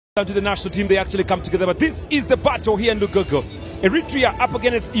Down to the national team, they actually come together. But this is the battle here in Lugogo. Eritrea up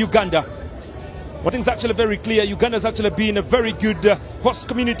against Uganda. One thing's actually very clear. Uganda's actually been a very good host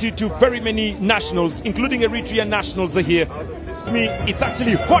community to very many nationals, including Eritrean nationals are here. I mean, it's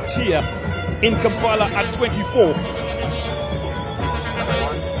actually hot here in Kampala at 24.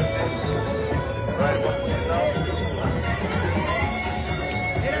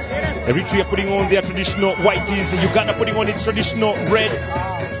 Eritrea putting on their traditional whiteys, Uganda putting on its traditional reds.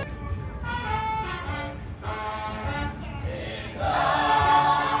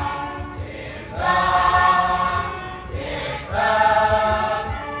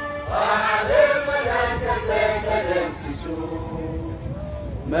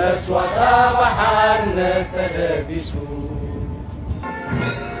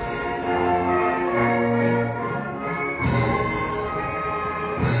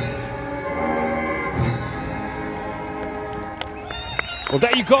 Well,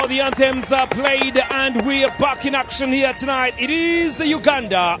 there you go, the anthems are played and we are back in action here tonight. It is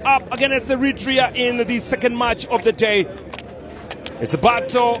Uganda up against Eritrea in the second match of the day. It's a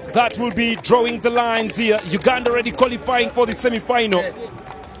battle that will be drawing the lines here. Uganda already qualifying for the semi-final.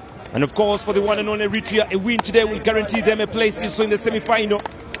 And of course, for the one and only Eritrea, a win today will guarantee them a place also in the semi-final.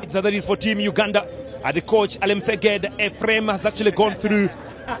 That is for Team Uganda. The coach, Alemseged Ephraim, has actually gone through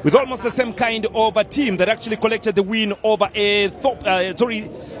with almost the same kind of a team that actually collected the win over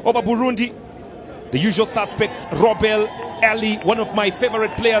over Burundi. The usual suspects, Robel, Ali, one of my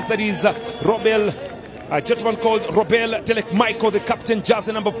favorite players, that is Robel, a gentleman called Robel Telek Michael, the captain,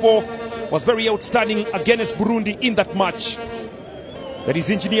 jersey number 4, was very outstanding against Burundi in that match. That is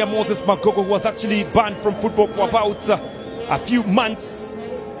engineer Moses Magogo, who was actually banned from football for about a few months.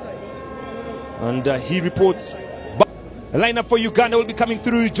 And he reports. The lineup for Uganda will be coming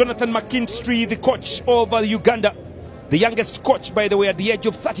through. Jonathan McKinstry, the coach of Uganda. The youngest coach, by the way, at the age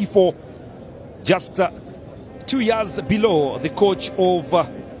of 34. Just 2 years below the coach of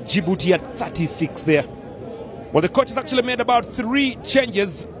Djibouti at 36 there. Well, the coach has actually made about 3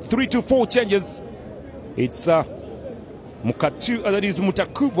 to 4 changes. It's that is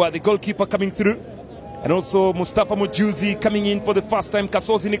Mutakubwa, the goalkeeper, coming through. And also Mustafa Mujuzi coming in for the first time.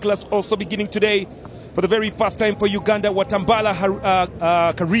 Kasozi Nicholas also beginning today for the very first time for Uganda. Watambala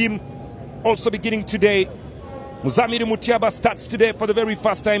Karim also beginning today. Muzamiru Mutiaba starts today for the very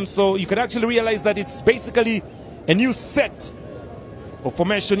first time. So you can actually realize that it's basically a new set of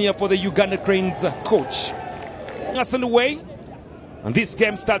formation here for the Uganda Cranes coach. That's on the way. And this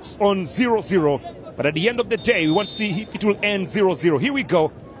game starts on 0-0. But at the end of the day, we want to see if it will end 0-0. Here we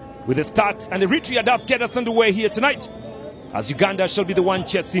go with the start. And Eritrea does get us underway here tonight, as Uganda shall be the one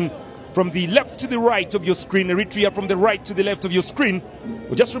chasing from the left to the right of your screen. Eritrea from the right to the left of your screen.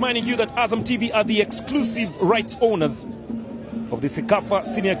 We're just reminding you that Azam TV are the exclusive rights owners of the CECAfe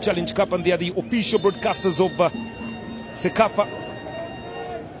Senior Challenge Cup, and they are the official broadcasters of CECAfe.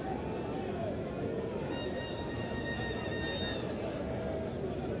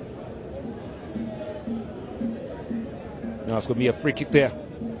 Now it's going to be a free kick there.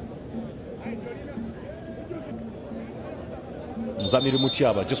 Muzamiru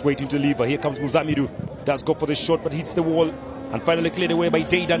Mutiaba just waiting to leave. Here comes Muzamiru. Does go for the shot, but hits the wall and finally cleared away by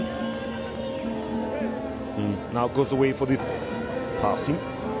Daydan. Now goes away for the passing.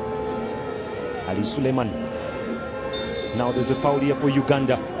 Ali Suleiman. Now there's a foul here for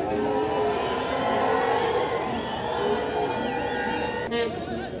Uganda.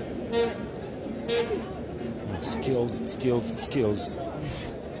 Skills.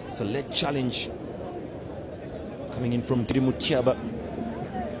 It's a leg challenge coming in from Mutiaba.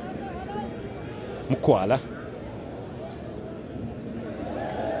 Mukwala.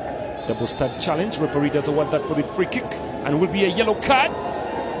 Double start challenge. Referee does award that for the free kick and will be a yellow card.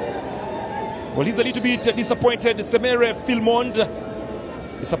 Well, he's a little bit disappointed. Semere Filmond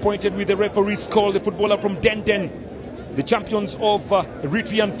disappointed with the referee's call. The footballer from Denden, the champions of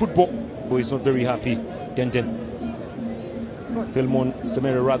Eritrean football, who is not very happy. Denden. Filmon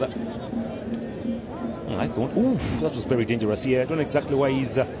Semere rather. I thought, that was very dangerous here. I don't know exactly why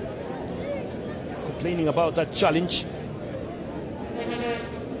he's complaining about that challenge.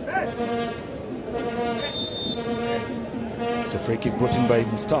 It's a free kick brought in by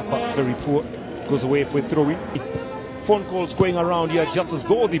Mustafa, very poor. Goes away for a throw-in. Phone calls going around here just as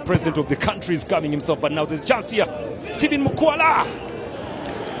though the president of the country is coming himself. But now there's a chance here. Stephen Mukwala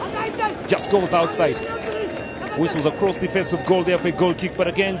just goes outside. Whistles across the face of goal there for a goal kick. But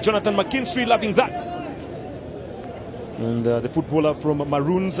again, Jonathan McKinstry loving that. And the footballer from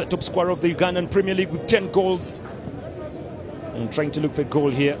Maroons, top scorer of the Ugandan Premier League with 10 goals. And trying to look for a goal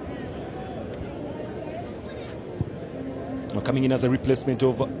here. Coming in as a replacement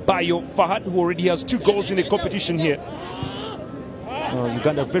of Bayo Fahad, who already has 2 goals in the competition here.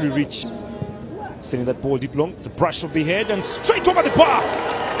 Uganda very rich. Sending that ball deep long. It's a brush of the head and straight over the bar.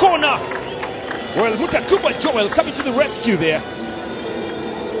 Corner. Well, Mutakuba Joel coming to the rescue there.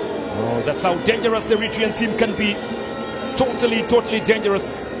 Oh, that's how dangerous the Eritrean team can be. Totally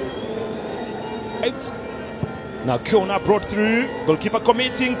dangerous. Right. Now Kiona brought through. Goalkeeper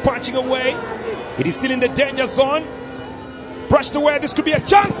committing, punching away. It is still in the danger zone. Brushed away. This could be a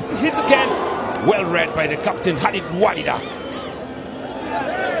chance. Hit again. Well read by the captain, Hadid Wadida.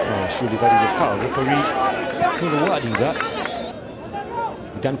 Oh, surely that is a foul. Referee Wadida.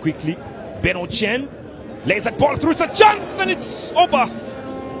 Done quickly. Beno Chen lays that ball through. It's a chance and it's over.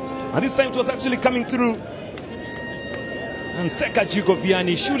 And this time it was actually coming through. And Seka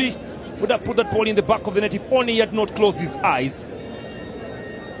Jigoviani surely would have put that ball in the back of the net if only he had not closed his eyes.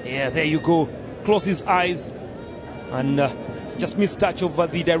 Yeah, there you go. Close his eyes and just mistouch over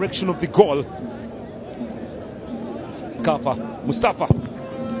the direction of the goal. Mustafa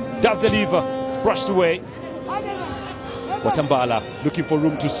does deliver. It's brushed away. Watambala looking for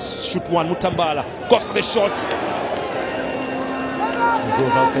room to shoot one. Mutambala goes for the shot. He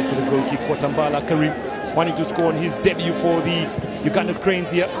goes outside for the goal kick. Watambala Karim wanting to score on his debut for the Uganda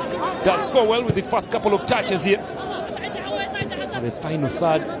Cranes here. Does so well with the first couple of touches here. And the final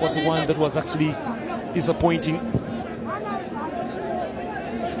third was the one that was actually disappointing.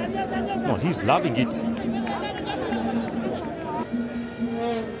 No, he's loving it.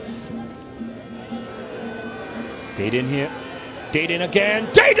 Dayden here. Dayden again.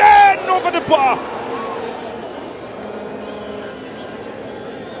 Dayden over the bar.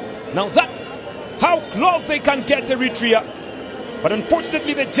 Now that's how close they can get Eritrea. But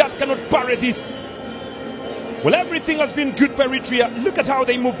unfortunately, they just cannot parry this. Well, everything has been good for Eritrea. Look at how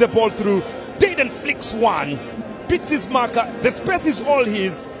they move the ball through. Dayden flicks one. Beats his marker. The space is all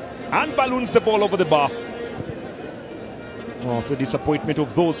his. And balloons the ball over the bar. Oh, the disappointment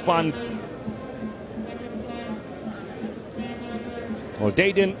of those fans. Well,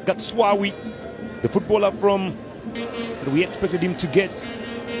 Dayden got Swawi, the footballer from that we expected him to get.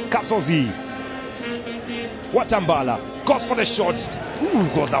 Kasozi. Watambala goes for the shot. Ooh,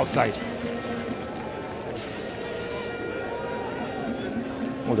 goes outside.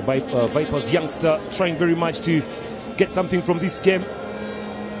 Well, the Vipers youngster trying very much to get something from this game.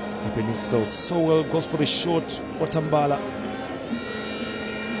 Opening himself so well, goes for the shot. Watambala.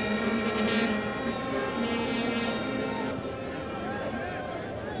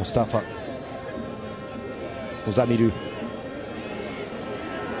 Mustafa Uzamiru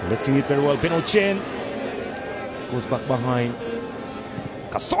collecting it very well. Beno Chen goes back behind.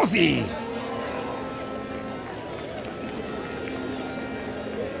 Kasozi.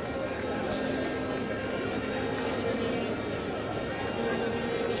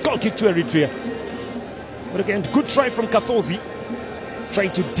 Skull kick to Eritrea. But again, good try from Kasozi.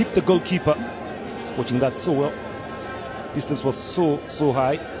 Trying to dip the goalkeeper. Watching that so well. Distance was so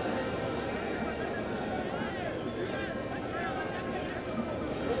high.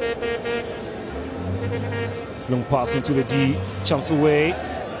 Long pass into the D. Chance away.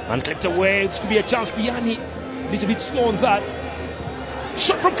 And clipped away. It could be a chance. Biani a little bit slow on that.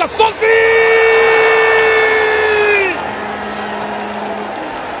 Shot from Kasozi!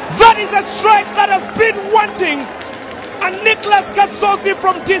 That is a strike that has been wanting. And Nicholas Kasozi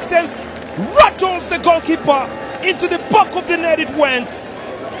from distance rattles the goalkeeper. Into the back of the net it went.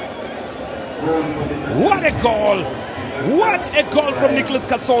 What a goal. What a goal from Nicholas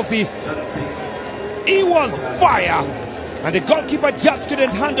Kasozi. He was fire. And the goalkeeper just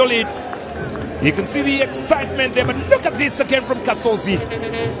couldn't handle it. You can see the excitement there. But look at this again from Kasozi.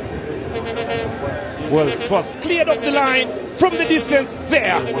 Well, it was cleared off the line from the distance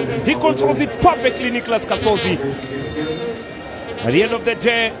there. He controls it perfectly, Nicholas Kasozi. At the end of the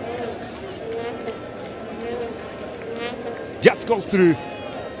day, just goes through.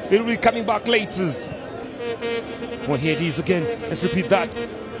 It will be coming back later. Well, here it is again. Let's repeat that.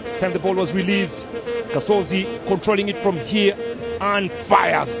 Time the ball was released. Kasozi controlling it from here and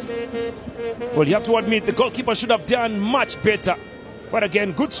fires. Well, you have to admit the goalkeeper should have done much better. But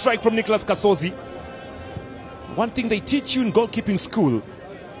again, good strike from Nicholas Kasozi. One thing they teach you in goalkeeping school,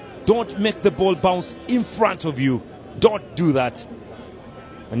 don't make the ball bounce in front of you. Don't do that.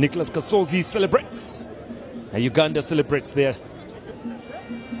 And Nicholas Kasozi celebrates. And Uganda celebrates there.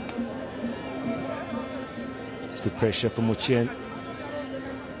 It's good pressure from Ochen.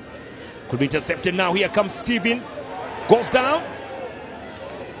 Could be intercepted now. Here comes Steven. Goes down.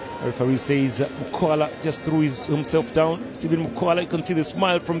 The referee says Mukwala just threw himself down. Steven Mukwala, you can see the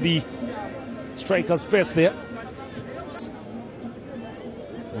smile from the striker's face there.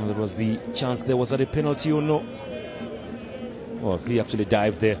 Well, there was the chance there. Was that a penalty or no? Well, he actually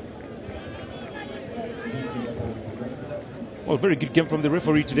dived there. Well, very good game from the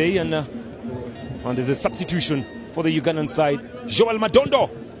referee today, and there's a substitution for the Ugandan side. Joel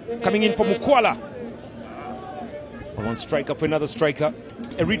Madondo coming in for Mukwala. One striker for another striker.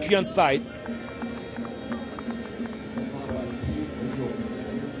 Eritrean side.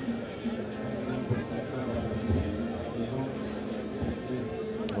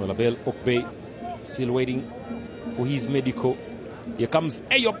 Well, Abel Okbey still waiting for his medical. Here comes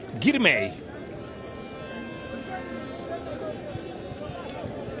Ayop Girmay.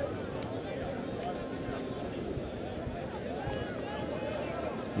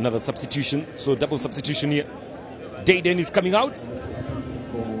 Another substitution, so double substitution here. Dayden is coming out.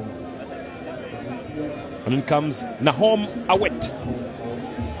 And then comes Nahom Awet.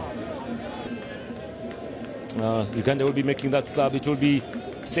 Uganda will be making that sub. It will be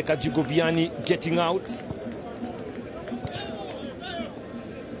Seka Jugoviani getting out.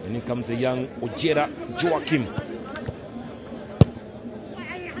 And then comes a young Ojera Joachim.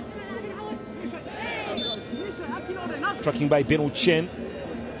 Tracking by Ben Ochen.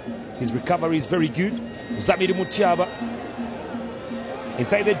 His recovery is very good. Zamiri Mutiaba.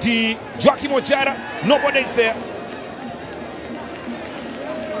 Inside the D, Joachim Ojera. Nobody's there.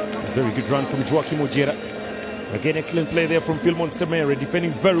 Very good run from Joachim Ojera. Again, excellent play there from Philmon Semere,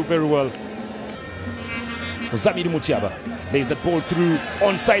 defending very, very well. Zamiri Mutiaba. There's that ball through,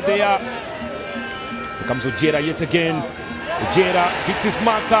 onside there. Here comes Ojera yet again. Ojera hits his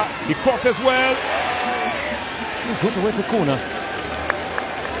marker. He crosses well. He goes away for corner.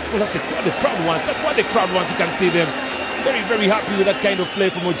 Well, that's the crowd wants. That's what the crowd wants. You can see them very, very happy with that kind of play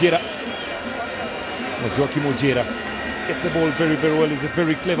from Ojera. Well, Joachim Ojera gets the ball very, very well. He's a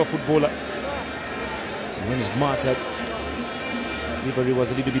very clever footballer. And when he's martyred, delivery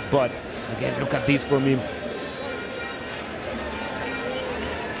was a little bit bad. Again, look at this from him.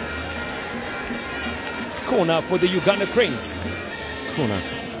 It's corner for the Uganda Cranes. Corner.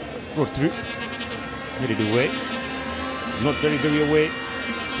 Brought through. Made it away. Not very, very away.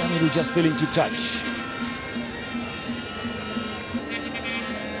 Samiru just failing to touch.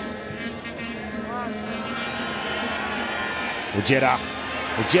 Ojera.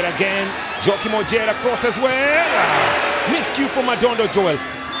 Ojera again. Joachim Ojera crosses well. Miscue for Madondo, Joel.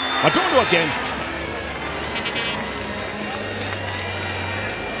 Madondo again.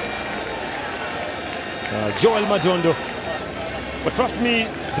 Joel Madondo. But trust me,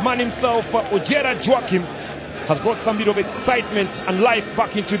 the man himself, Ojera Joachim, has brought some bit of excitement and life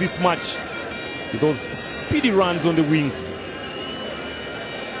back into this match with those speedy runs on the wing.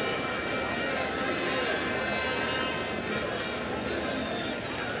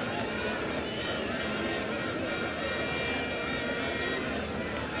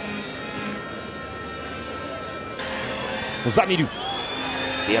 Ozamiru.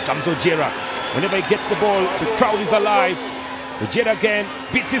 Here comes Ojera. Whenever he gets the ball, the crowd is alive. Ojera again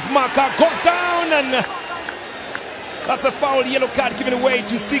beats his marker, goes down, and that's a foul, yellow card given away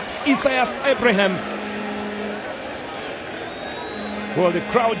to 6 Isaias Abraham. Well, the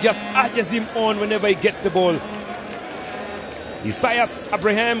crowd just urges him on whenever he gets the ball. Isaias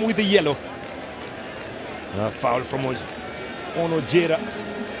Abraham with the yellow. Foul from Ojera.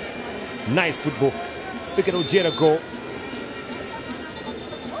 Nice football. Look at Ojera go.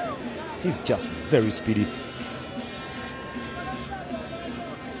 He's just very speedy.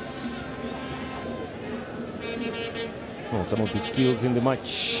 Oh, some of the skills in the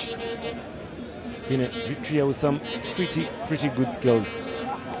match. It's been a Eritrea with some pretty good skills.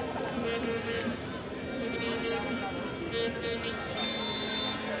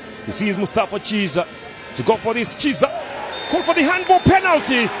 You see, Mustafa Chiza to go for this. Chiza call for the handball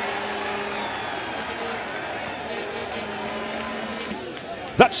penalty.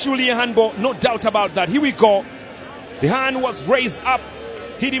 That's surely a handball, no doubt about that. Here we go. The hand was raised up,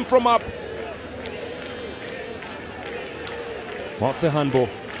 hit him from up. What's the handball?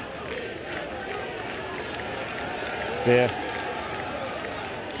 There.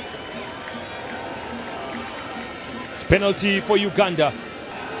 It's penalty for Uganda.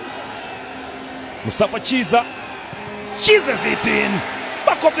 Mustafa Chiza. Chiza's it in.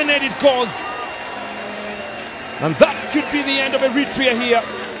 Back of the net it goes. And that could be the end of Eritrea here.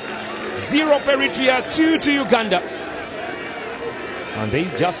 0 for Eritrea, 2 to Uganda. And they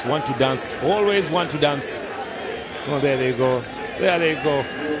just want to dance, always want to dance. Oh, there they go. There they go.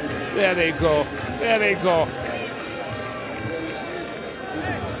 There they go. There they go.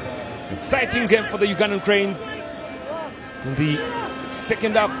 Exciting game for the Ugandan Cranes in the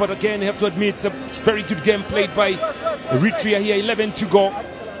second half. But again, you have to admit, it's a very good game played by Eritrea here. 11 to go.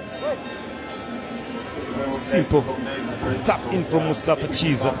 Simple tap in from Mustafa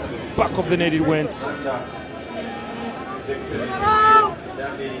Chiza. Back of the net it went.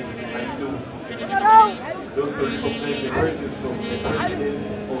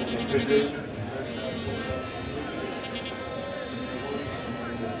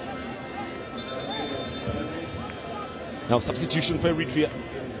 Now substitution for Eritrea.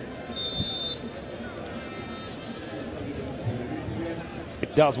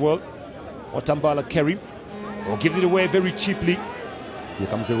 It does well. Watambala Kerim gives it away very cheaply. Here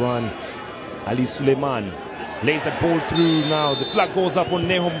comes the run. Ali Suleiman lays that ball through now. The flag goes up on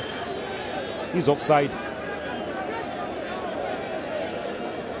Nehom. He's offside.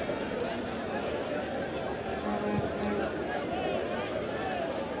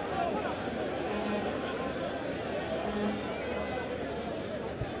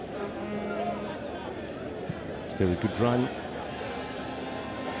 Very good run.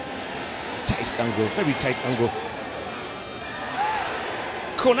 Tight angle, very tight angle.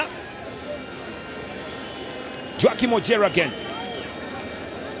 Corner. Joachim Ojera again.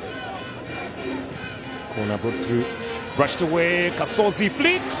 Corner brought through. Brushed away. Kasozi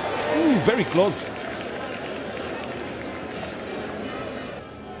flicks. Ooh, very close.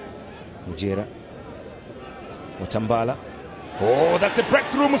 Ojera. Watambala. Oh, that's a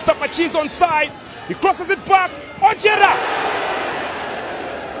breakthrough. Mustafa Chiza on side. He crosses it back. Ojera!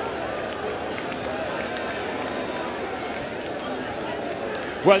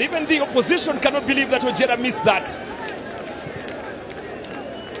 Well, even the opposition cannot believe that Ojera missed that.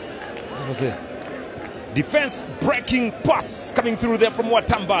 That was a defense breaking pass coming through there from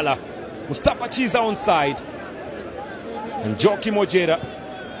Watambala. Mustafa Chiza on side. And Joachim Ojera.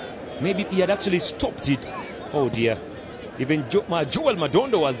 Maybe if he had actually stopped it. Oh dear. Even Joel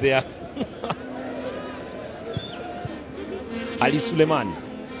Madondo was there. Ali Suleiman.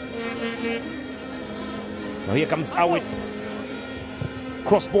 Now here comes Awit.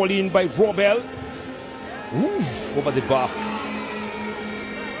 Cross ball in by Robel. Oof, over the bar.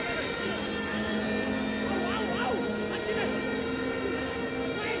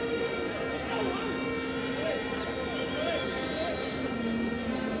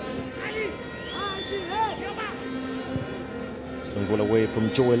 Strong ball away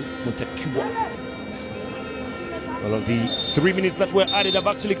from Joel Montekiwa. Well, the 3 minutes that were added have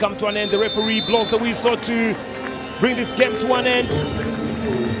actually come to an end. The referee blows the whistle to bring this game to an end.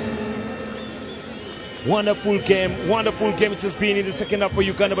 Wonderful game it has been in the second half for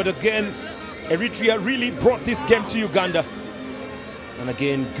Uganda. But again, Eritrea really brought this game to Uganda. And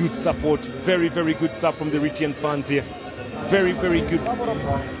again, good support, very, very good support from the Eritrean fans here. Very, very good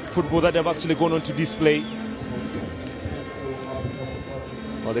football that they've actually gone on to display.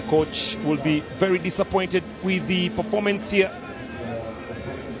 Well, the coach will be very disappointed with the performance here.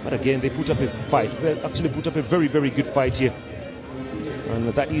 But again, they put up a fight. They actually put up a very, very good fight here. And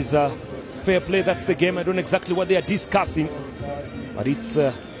that is fair play. That's the game. I don't know exactly what they are discussing. But it's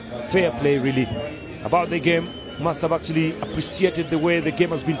fair play, really. About the game, must have actually appreciated the way the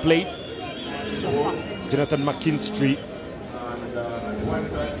game has been played. Jonathan McKinstry.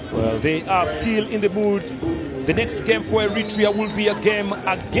 Well, they are still in the mood. The next game for Eritrea will be a game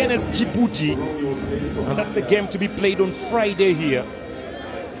against Djibouti. And that's a game to be played on Friday here.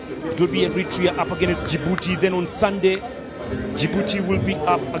 It will be Eritrea up against Djibouti. Then on Sunday, Djibouti will be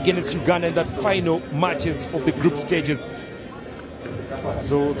up against Uganda in that final matches of the group stages.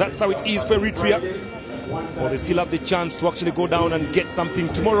 So that's how it is for Eritrea. Well, they still have the chance to actually go down and get something.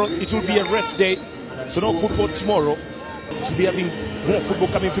 Tomorrow, it will be a rest day. So no football tomorrow. Should be having more football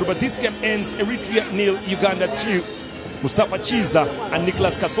coming through, but this game ends Eritrea 0, Uganda 2. Mustafa Chiza and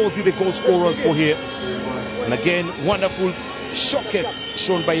Nicholas Kasozi, the goal scorers for here. And again, wonderful showcase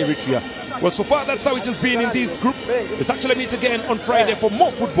shown by Eritrea. Well, so far that's how it has been in this group. Let's actually meet again on Friday for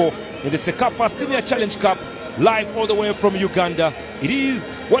more football in the CECAfe Senior Challenge Cup, live all the way from Uganda. It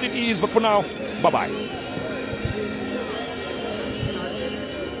is what it is, but for now, bye-bye.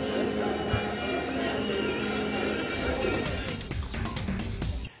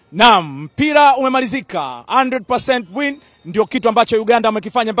 Naam, mpira umemalizika. 100% win ndio kitu ambacho Uganda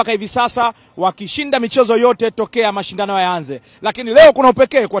wamekifanya mpaka hivi sasa, wakishinda michezo yote tokea mashindano yaanze. Lakini leo kuna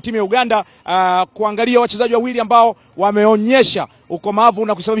upekee kwa timu ya Uganda kuangalia wachezaji wawili ambao wameonyesha ukomavu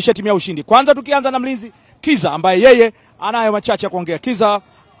na kusababisha timu ya ushindi. Kwanza tukianza na mlinzi Kiza ambaye yeye anayo machache ya kuongea. Kiza,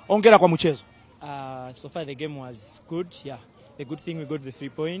 ongera kwa mchezo. So far the game was good. Yeah. The good thing we got the 3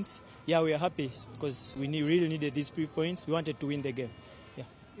 points. Yeah, we are happy because we really needed these 3 points. We wanted to win the game.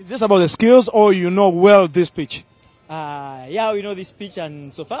 Is this about the skills or you know well this pitch? Yeah, we know this pitch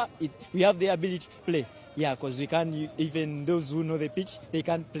and so far we have the ability to play. Yeah, because we can't, even those who know the pitch, they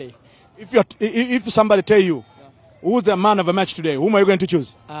can't play. If somebody tell you, who's the man of the match today, whom are you going to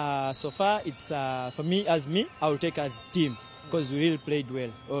choose? So far, it's for me, I will take as team because we really played well,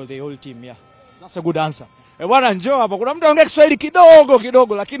 or the whole team, yeah. That's a good answer. Bwana njoo hapa. Kuna mtu anaongea Kiswahili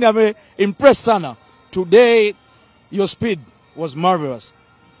kidogo lakini ame impress sana. Today your speed was marvelous.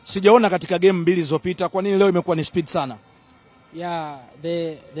 Sijaona katika game mbili zilizopita, kwa nini leo imekuwa ni speed sana? Yeah,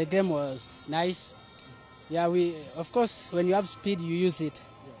 the game was nice. Yeah, of course when you have speed you use it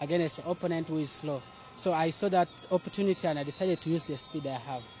against an opponent who is slow. So I saw that opportunity and I decided to use the speed I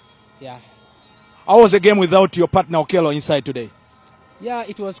have. Yeah. How was the game without your partner Okello inside today? Yeah,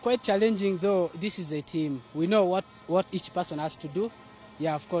 it was quite challenging, though. This is a team. We know what each person has to do.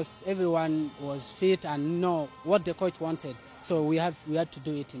 Yeah, of course, everyone was fit and know what the coach wanted. So we had to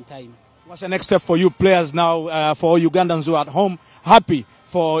do it in time. What's the next step for you players now, for Ugandans who are at home, happy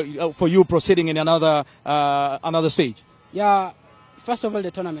for you proceeding in another stage? Yeah, first of all,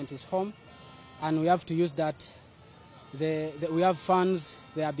 the tournament is home, and we have to use that. We have fans,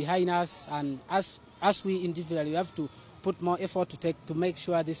 they are behind us, and as we individually, we have to put more effort to make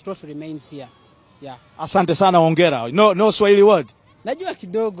sure this trophy remains here. Yeah. Asante sana, hongera. No Swahili word. Najua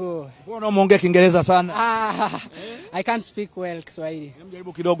kidogo. Mbona umeongea Kiingereza sana? I can't speak well Kiswahili.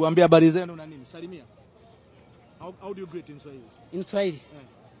 Jaribu kidogo, ambia habari zenu na nini? Salimia. How do you greet in Swahili? In Swahili?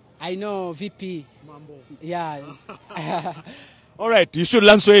 I know VP. Mambo. Yeah. All right, you should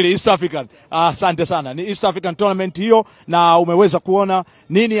learn Swahili, East African. Asante sana. Ni East African tournament hiyo, na umeweza kuona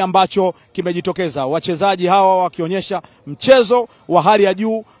nini ambacho kimejitokeza. Wachezaji hawa wakionyesha mchezo wa hali ya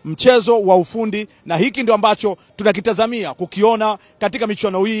juu, mchezo wa ufundi, na hiki ndio ambacho tunakitazamia kukiona katika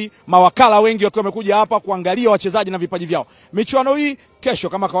michuano hii. Mawakala wengi wakiwa wamekuja hapa kuangalia wachezaji na vipaji vyao. Michuano hii kesho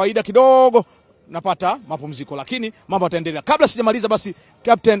kama kawaida kidogo napata mapumziko, lakini mambo yataendelea. Kabla sijamaliza basi,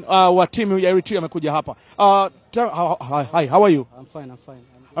 captain wa timu ya ERITREA amekuja hapa. Hi, how are you? I'm fine.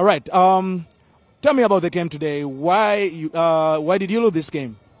 All right. Tell me about the game today. Why did you lose this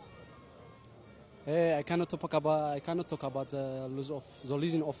game? I cannot talk about the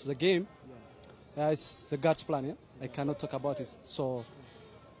losing of the game. It's the God's plan. Yeah? I cannot talk about it. So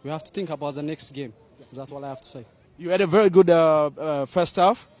we have to think about the next game. That's all I have to say. You had a very good first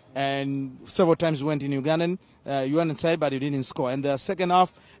half, and several times you went in Ugandan. You went inside, but you didn't score. And the second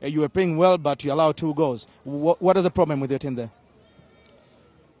half, you were playing well, but you allowed 2 goals. What is the problem with your team there?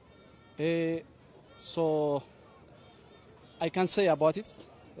 So I can say about it.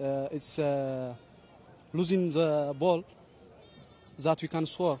 It's losing the ball that we can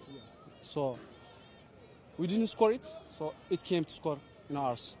score. So we didn't score it, so it came to score in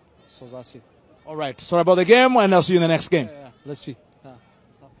ours. So that's it. All right. Sorry about the game, and I'll see you in the next game. Yeah. Let's see.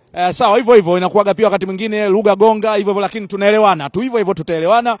 Sawa, hivyo inakuaga pia wakati mwingine lugha gonga hivyo, lakini tunaelewana tu hivyo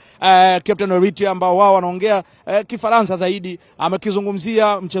tutaelewana. Captain ERITREA ambao wao wanaongea Kifaransa zaidi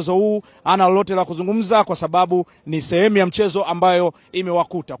amekizungumzia mchezo huu, ana lolote la kuzungumza kwa sababu ni sehemu ya mchezo ambayo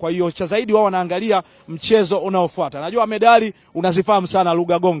imewakuta. Kwa hiyo cha zaidi wao wanaangalia mchezo unaofuata. Najua medali unazifahamu sana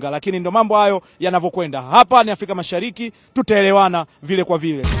lugha gonga, lakini ndio mambo hayo yanavyokwenda. Hapa ni Afrika Mashariki, tutaelewana vile kwa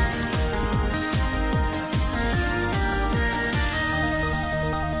vile.